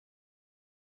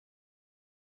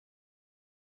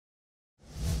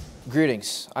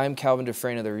Greetings, I'm Calvin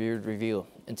Dufraisne of the Revered Review.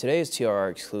 In today's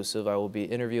TRR exclusive, I will be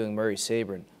interviewing Murray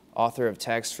Sabrin, author of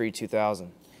Tax-Free 2000.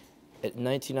 In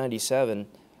 1997,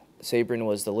 Sabrin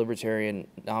was the Libertarian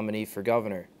nominee for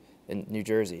governor in New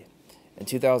Jersey. In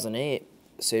 2008,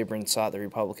 Sabrin sought the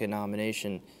Republican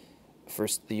nomination for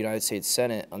the United States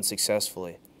Senate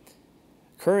unsuccessfully.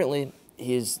 Currently,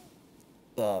 he is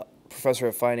the professor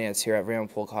of finance here at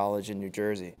Ramapo College in New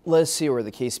Jersey. Let's see where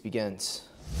the case begins.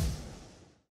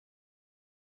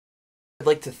 I'd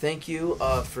like to thank you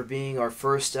for being our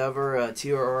first ever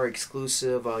TRR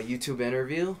exclusive YouTube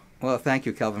interview. Well, thank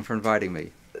you, Kelvin, for inviting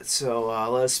me. So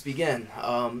let us begin.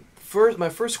 My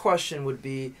first question would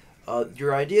be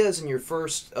your ideas in your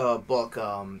first book,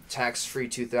 Tax-Free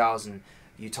 2000.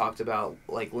 You talked about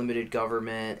like limited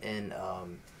government and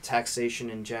taxation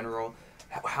in general.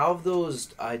 How have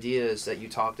those ideas that you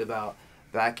talked about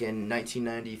back in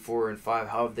 1994 and 5,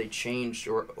 how have they changed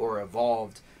or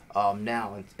evolved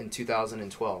now in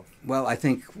 2012? Well, I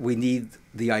think we need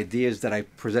the ideas that I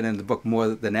presented in the book more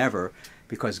than ever,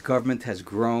 because government has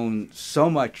grown so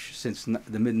much since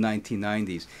the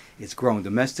mid-1990s. It's grown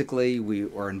domestically. We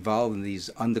are involved in these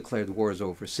undeclared wars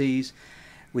overseas.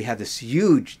 We have this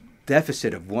huge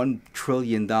deficit of $1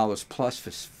 trillion plus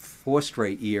for 4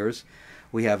 straight years.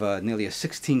 We have nearly a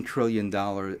 $16 trillion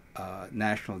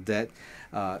national debt.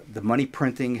 The money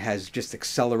printing has just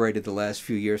accelerated the last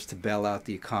few years to bail out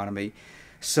the economy.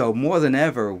 So more than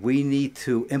ever, we need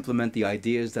to implement the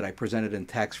ideas that I presented in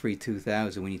Tax-Free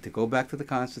 2000. We need to go back to the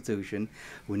Constitution.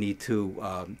 We need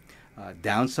to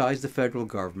downsize the federal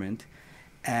government.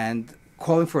 And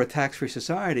calling for a tax-free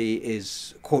society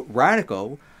is, quote,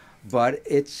 radical, but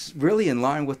it's really in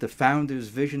line with the founders'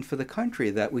 vision for the country,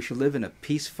 that we should live in a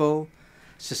peaceful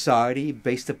society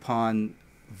based upon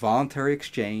voluntary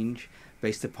exchange,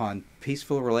 based upon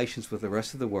peaceful relations with the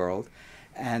rest of the world.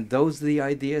 And those are the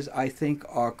ideas I think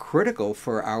are critical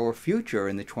for our future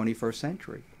in the 21st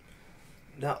century.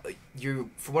 Now,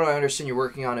 from what I understand, you're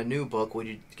working on a new book. Would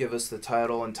you give us the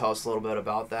title and tell us a little bit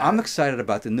about that? I'm excited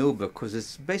about the new book because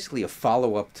it's basically a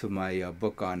follow-up to my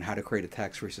book on how to create a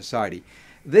tax-free society.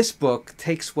 This book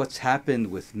takes what's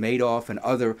happened with Madoff and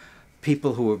other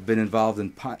people who have been involved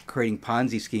in creating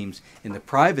Ponzi schemes in the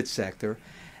private sector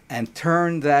and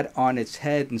turn that on its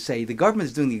head and say the government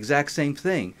is doing the exact same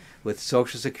thing with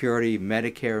Social Security,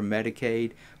 Medicare,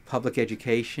 Medicaid, public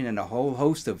education, and a whole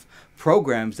host of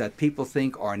programs that people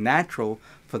think are natural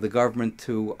for the government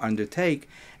to undertake.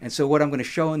 And so what I'm going to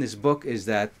show in this book is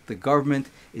that the government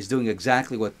is doing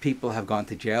exactly what people have gone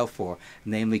to jail for,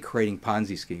 namely creating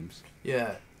Ponzi schemes.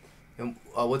 Yeah. And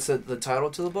what's the title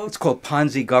to the book? It's called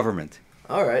Ponzi Government.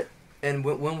 All right. And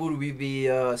when would we be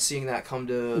seeing that come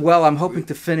to... Well, I'm hoping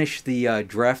to finish the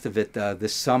draft of it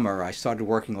this summer. I started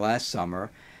working last summer,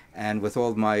 and with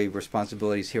all my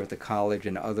responsibilities here at the college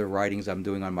and other writings I'm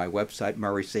doing on my website,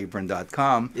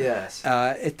 murraysabrin.com, yes,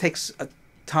 it takes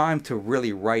time to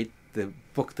really write the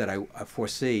book that I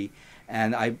foresee.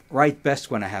 And I write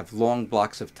best when I have long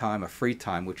blocks of time, of free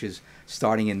time, which is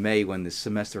starting in May when the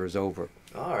semester is over.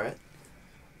 All right.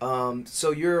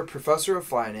 So you're a professor of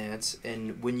finance,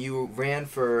 and when you ran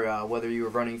for, whether you were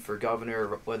running for governor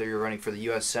or whether you were running for the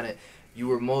U.S. Senate, you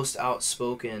were most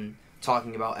outspoken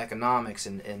talking about economics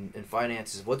and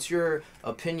finances. What's your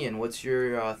opinion? What's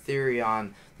your theory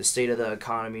on the state of the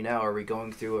economy now? Are we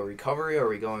going through a recovery?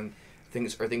 Are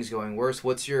things going worse?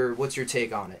 What's your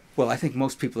take on it? Well, I think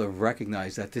most people have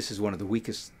recognized that this is one of the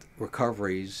weakest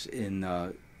recoveries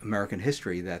in American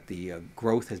history, that the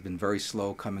growth has been very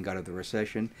slow coming out of the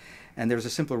recession. And there's a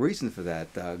simple reason for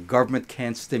that. Government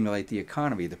can't stimulate the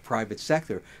economy. The private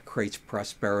sector creates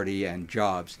prosperity and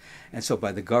jobs. And so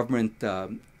by the government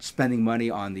spending money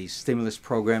on these stimulus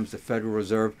programs, the Federal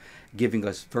Reserve giving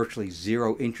us virtually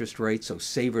zero interest rates, so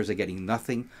savers are getting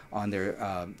nothing on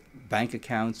their bank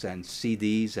accounts and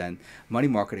CDs and money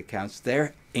market accounts,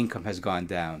 their income has gone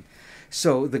down.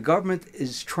 So the government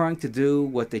is trying to do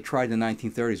what they tried in the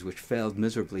 1930s, which failed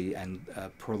miserably and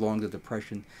prolonged the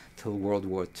Depression till World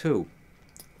War II.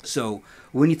 So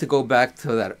we need to go back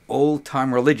to that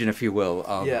old-time religion, if you will,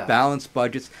 of balanced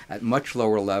budgets at much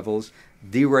lower levels,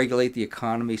 deregulate the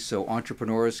economy so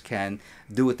entrepreneurs can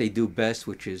do what they do best,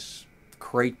 which is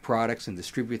create products and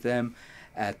distribute them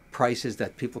at prices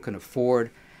that people can afford.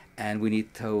 And we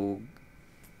need to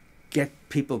get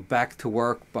people back to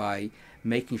work by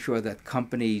making sure that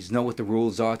companies know what the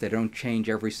rules are. They don't change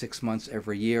every 6 months,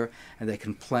 every year, and they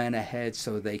can plan ahead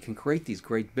so they can create these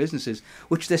great businesses,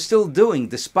 which they're still doing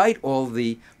despite all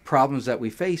the problems that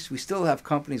we face. We still have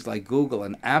companies like Google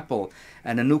and Apple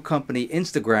and a new company,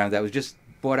 Instagram, that was just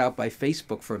bought out by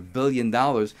Facebook for $1 billion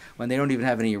when they don't even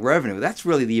have any revenue. That's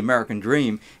really the American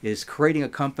dream, is creating a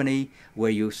company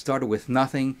where you started with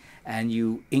nothing and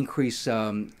you increase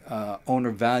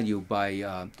owner value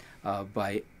by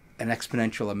an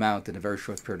exponential amount in a very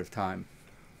short period of time.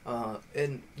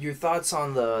 And your thoughts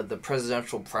on the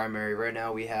presidential primary? Right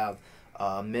now we have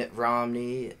Mitt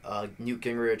Romney, Newt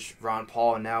Gingrich, Ron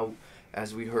Paul, and now,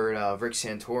 as we heard, Rick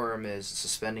Santorum is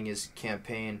suspending his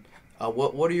campaign.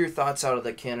 What are your thoughts out of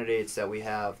the candidates that we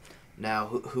have now?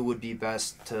 Who would be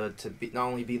best to be, not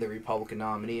only be the Republican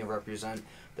nominee and represent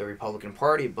the Republican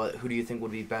Party, but who do you think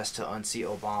would be best to unseat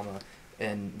Obama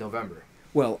in November?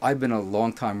 Well, I've been a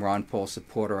longtime Ron Paul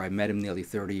supporter. I met him nearly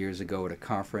 30 years ago at a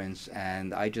conference,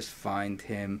 and I just find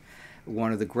him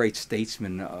one of the great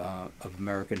statesmen of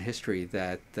American history,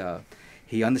 that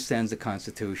he understands the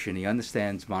Constitution, he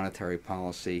understands monetary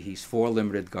policy, he's for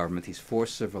limited government, he's for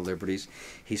civil liberties,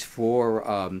 he's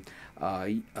for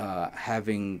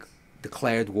having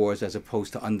declared wars as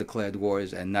opposed to undeclared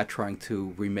wars, and not trying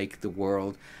to remake the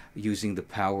world using the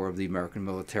power of the American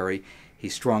military.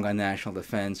 He's strong on national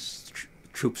defense.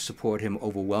 Troops support him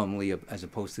overwhelmingly as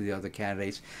opposed to the other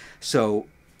candidates. So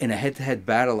in a head-to-head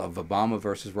battle of Obama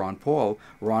versus Ron Paul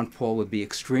would be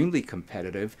extremely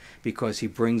competitive because he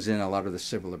brings in a lot of the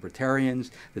civil libertarians,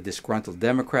 the disgruntled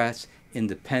Democrats,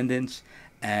 independents,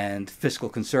 and fiscal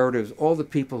conservatives, all the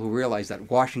people who realize that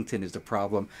Washington is the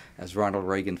problem, as Ronald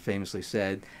Reagan famously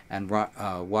said, and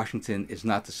Washington is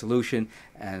not the solution,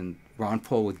 and Ron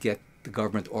Paul would get the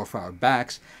government off our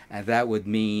backs, and that would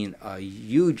mean a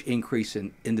huge increase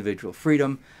in individual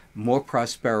freedom, more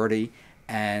prosperity,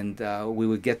 and we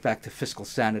would get back to fiscal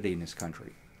sanity in this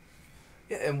country.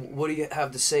 Yeah, and what do you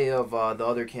have to say of the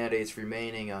other candidates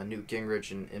remaining, Newt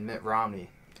Gingrich and Mitt Romney?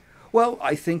 Well,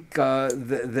 I think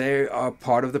they are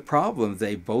part of the problem.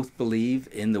 They both believe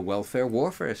in the welfare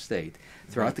warfare state.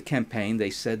 Throughout the campaign, they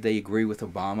said they agree with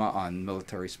Obama on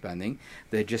military spending.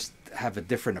 They just have a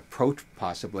different approach,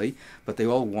 possibly, but they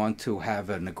all want to have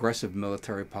an aggressive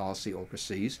military policy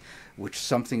overseas, which is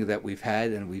something that we've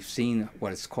had, and we've seen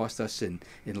what it's cost us in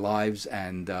lives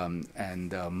and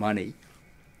money.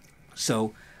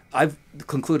 So I've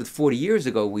concluded 40 years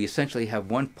ago we essentially have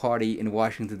one party in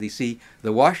Washington, D.C.,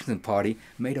 the Washington Party,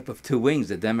 made up of two wings,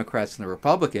 the Democrats and the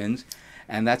Republicans,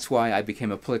 and that's why I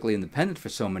became a politically independent for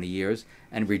so many years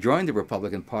and rejoined the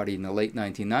Republican Party in the late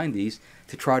 1990s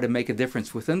to try to make a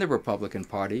difference within the Republican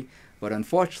Party. But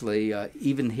unfortunately,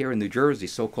 even here in New Jersey,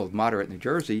 so-called moderate New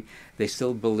Jersey, they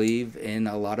still believe in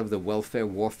a lot of the welfare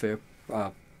warfare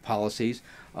policies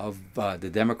of the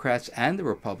Democrats and the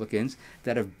Republicans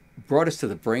that have brought us to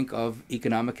the brink of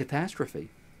economic catastrophe.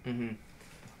 Mm-hmm.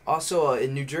 Also,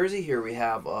 in New Jersey here, we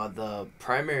have the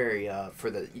primary for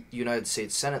the United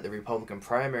States Senate, the Republican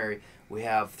primary. We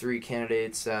have three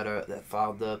candidates that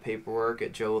filed the paperwork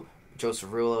at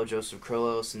Joseph Rillo, Joseph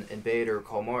Krillos, and Bader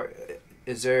Colmar.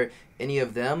 Is there any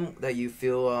of them that you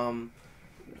feel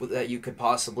that you could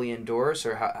possibly endorse,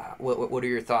 or what are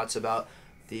your thoughts about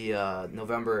the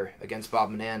November against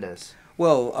Bob Menendez?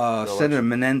 Well, Senator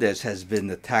Menendez has been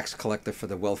the tax collector for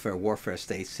the welfare warfare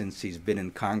state since he's been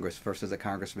in Congress, first as a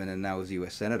congressman and now as a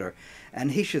U.S. Senator.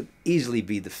 And he should easily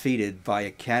be defeated by a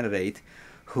candidate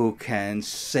who can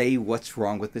say what's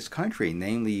wrong with this country.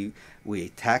 Namely, we're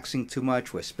taxing too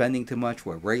much, we're spending too much,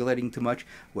 we're regulating too much,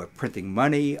 we're printing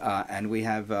money, and we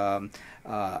have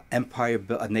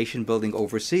nation building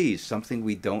overseas, something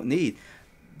we don't need.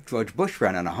 George Bush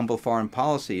ran on a humble foreign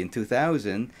policy in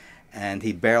 2000, and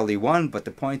he barely won, but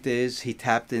the point is he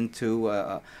tapped into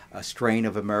a strain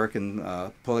of American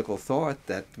political thought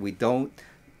that we don't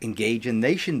engage in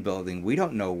nation building. We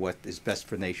don't know what is best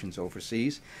for nations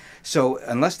overseas. So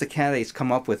unless the candidates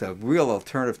come up with a real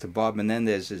alternative to Bob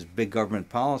Menendez's big government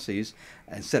policies,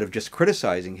 instead of just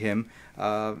criticizing him,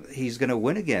 he's going to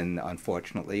win again,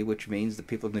 unfortunately, which means the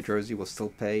people of New Jersey will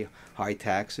still pay high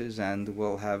taxes and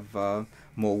will have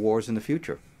more wars in the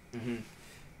future. Mm-hmm.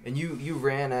 And you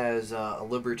ran as a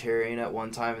libertarian at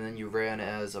one time, and then you ran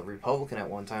as a Republican at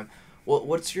one time. Well,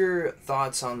 what's your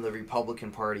thoughts on the Republican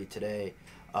Party today?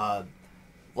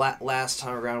 Last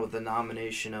time around with the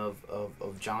nomination of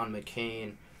John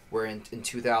McCain, where in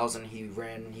 2000 he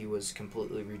ran and he was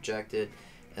completely rejected.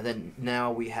 And then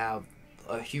now we have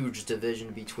a huge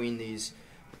division between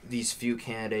these few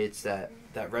candidates that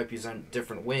represent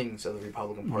different wings of the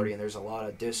Republican Party, and there's a lot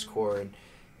of discord.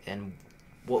 And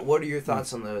what are your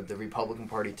thoughts on the Republican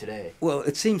Party today? Well,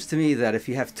 it seems to me that if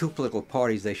you have two political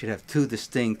parties, they should have two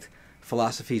distinct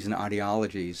philosophies and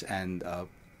ideologies and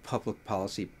public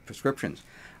policy prescriptions.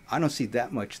 I don't see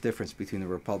that much difference between the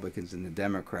Republicans and the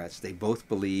Democrats. They both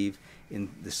believe in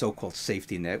the so-called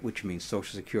safety net, which means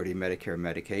Social Security, Medicare,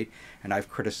 Medicaid, and I've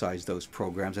criticized those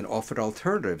programs and offered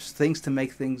alternatives, things to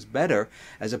make things better,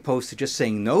 as opposed to just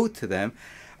saying no to them.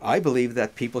 I believe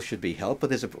that people should be helped, but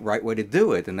there's a right way to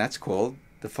do it, and that's called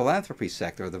the philanthropy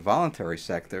sector, or the voluntary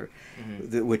sector,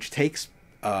 which takes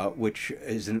which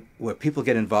is where people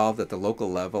get involved at the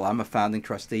local level. I'm a founding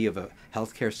trustee of a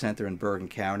healthcare center in Bergen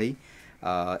County.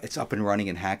 It's up and running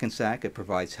in Hackensack. It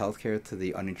provides healthcare to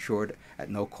the uninsured at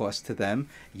no cost to them,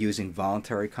 using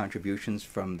voluntary contributions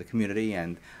from the community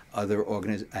and other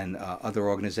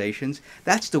organizations.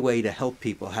 That's the way to help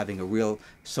people, having a real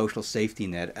social safety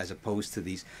net, as opposed to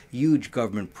these huge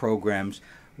government programs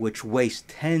which waste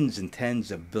tens and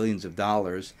tens of billions of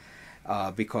dollars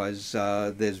because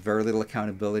there's very little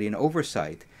accountability and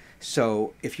oversight.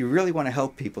 So if you really want to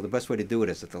help people, the best way to do it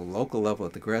is at the local level,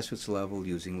 at the grassroots level,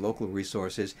 using local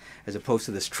resources, as opposed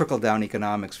to this trickle-down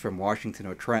economics from Washington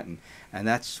or Trenton. And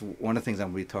that's one of the things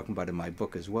I'm going to be talking about in my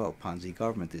book as well, Ponzi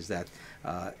Government, is that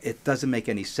it doesn't make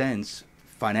any sense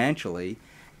financially,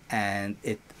 and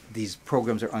these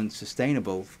programs are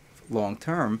unsustainable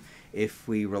long-term if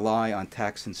we rely on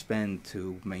tax and spend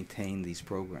to maintain these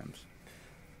programs.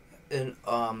 And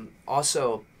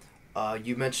also,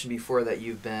 you mentioned before that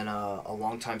you've been a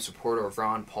longtime supporter of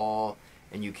Ron Paul,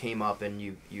 and you came up and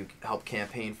you helped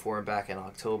campaign for him back in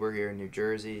October here in New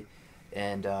Jersey,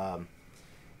 and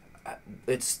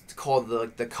it's called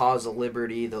the Cause of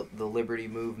Liberty, the Liberty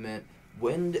Movement.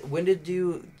 When did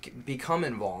you become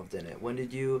involved in it? When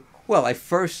did you? Well, I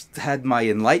first had my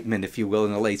enlightenment, if you will,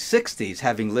 in the late 60s,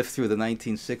 having lived through the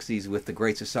 1960s with the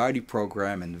Great Society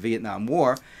program and the Vietnam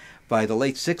War. By the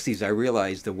late 60s, I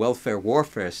realized the welfare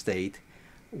warfare state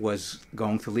was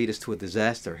going to lead us to a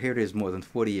disaster. Here it is more than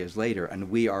 40 years later, and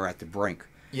we are at the brink.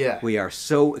 Yeah. We are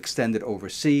so extended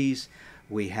overseas.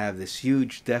 We have this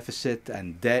huge deficit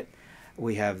and debt.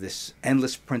 We have this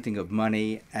endless printing of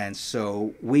money. And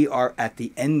so we are at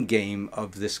the end game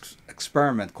of this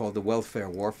experiment called the welfare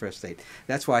warfare state.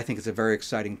 That's why I think it's a very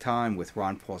exciting time with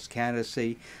Ron Paul's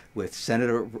candidacy, with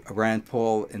Senator Rand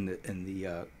Paul in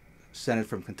the Senate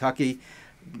from Kentucky.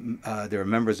 There are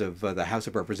members of the House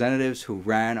of Representatives who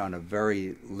ran on a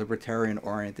very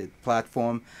libertarian-oriented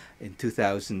platform in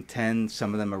 2010.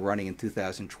 Some of them are running in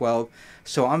 2012.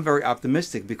 So I'm very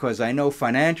optimistic because I know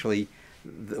financially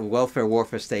the welfare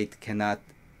warfare state cannot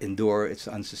endure. It's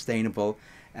unsustainable.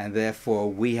 And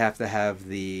therefore, we have to have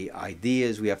the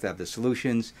ideas. We have to have the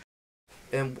solutions.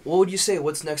 And what would you say,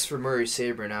 what's next for Murray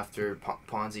Sabrin after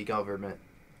Ponzi Government?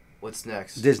 What's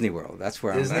next? Disney World. That's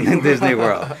where I'm going. Disney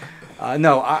World.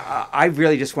 No, I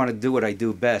really just want to do what I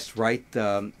do best. Write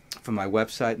from my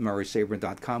website,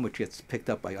 murraysabrin.com, which gets picked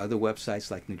up by other websites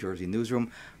like New Jersey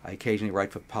Newsroom. I occasionally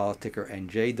write for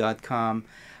politicernj.com.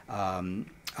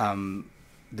 I'm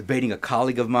debating a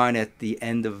colleague of mine at the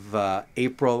end of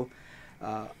April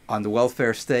on the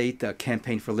welfare state.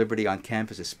 Campaign for Liberty on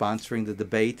Campus is sponsoring the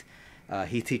debate.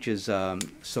 He teaches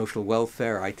social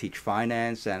welfare. I teach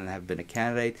finance and have been a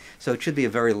candidate. So it should be a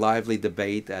very lively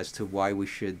debate as to why we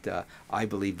should, I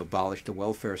believe, abolish the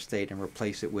welfare state and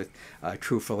replace it with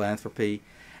true philanthropy.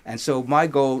 And so my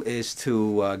goal is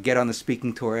to get on the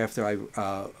speaking tour after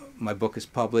my book is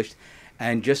published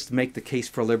and just make the case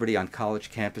for liberty on college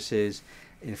campuses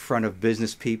in front of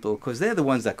business people, because they're the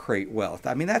ones that create wealth.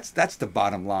 I mean, that's the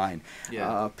bottom line.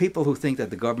 Yeah. People who think that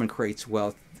the government creates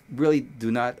wealth really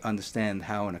do not understand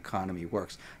how an economy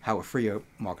works, how a free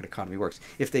market economy works.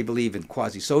 If they believe in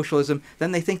quasi-socialism,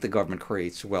 then they think the government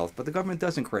creates wealth, but the government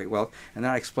doesn't create wealth. And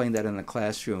I explained that in the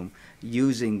classroom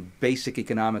using basic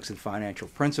economics and financial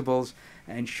principles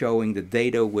and showing the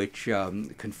data which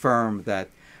confirm that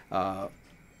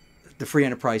the free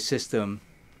enterprise system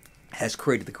has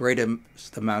created the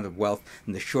greatest amount of wealth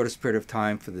in the shortest period of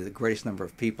time for the greatest number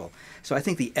of people. So I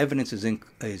think the evidence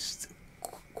is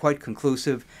quite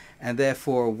conclusive, and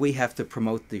therefore we have to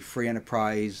promote the free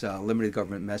enterprise, limited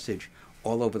government message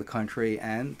all over the country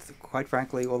and, quite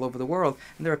frankly, all over the world.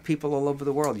 And there are people all over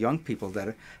the world, young people,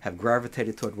 that have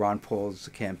gravitated toward Ron Paul's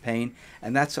campaign,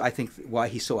 and that's, I think, why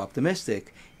he's so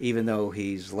optimistic, even though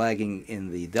he's lagging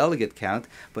in the delegate count.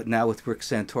 But now with Rick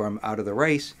Santorum out of the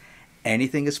race,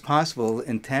 anything is possible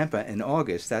in Tampa in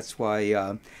August. That's why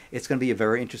it's going to be a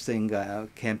very interesting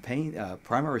campaign,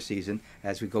 primary season,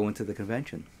 as we go into the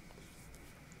convention.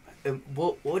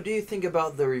 What do you think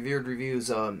about the Revered Review's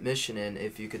mission? And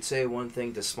if you could say one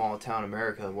thing to small town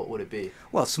America, what would it be?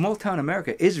 Well, small town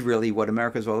America is really what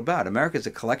America is all about. America is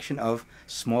a collection of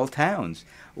small towns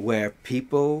where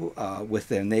people with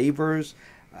their neighbors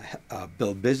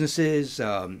build businesses,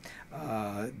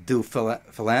 do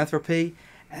philanthropy,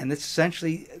 And it's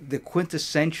essentially the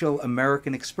quintessential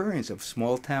American experience of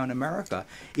small-town America.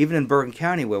 Even in Bergen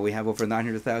County, where we have over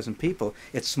 900,000 people,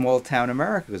 it's small-town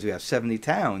America because we have 70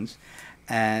 towns,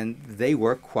 and they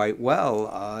work quite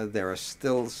well. There are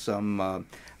still some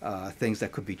things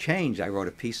that could be changed. I wrote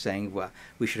a piece saying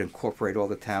we should incorporate all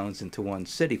the towns into one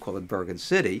city, call it Bergen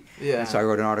City. Yeah. And so I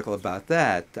wrote an article about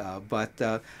that.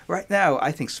 But right now,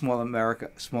 I think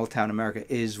small-town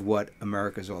America is what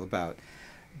America is all about,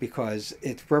 because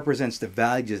it represents the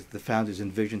values the founders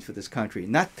envisioned for this country,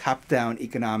 not top-down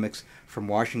economics from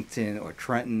Washington or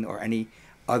Trenton or any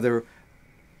other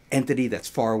entity that's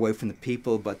far away from the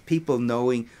people, but people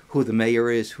knowing who the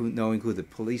mayor is, knowing who the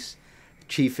police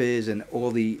chief is, and all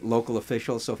the local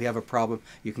officials. So if you have a problem,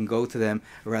 you can go to them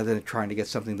rather than trying to get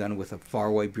something done with a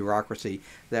faraway bureaucracy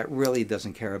that really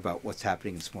doesn't care about what's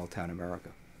happening in small-town America.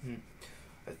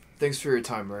 Thanks for your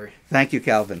time, Murray. Thank you,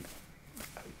 Calvin.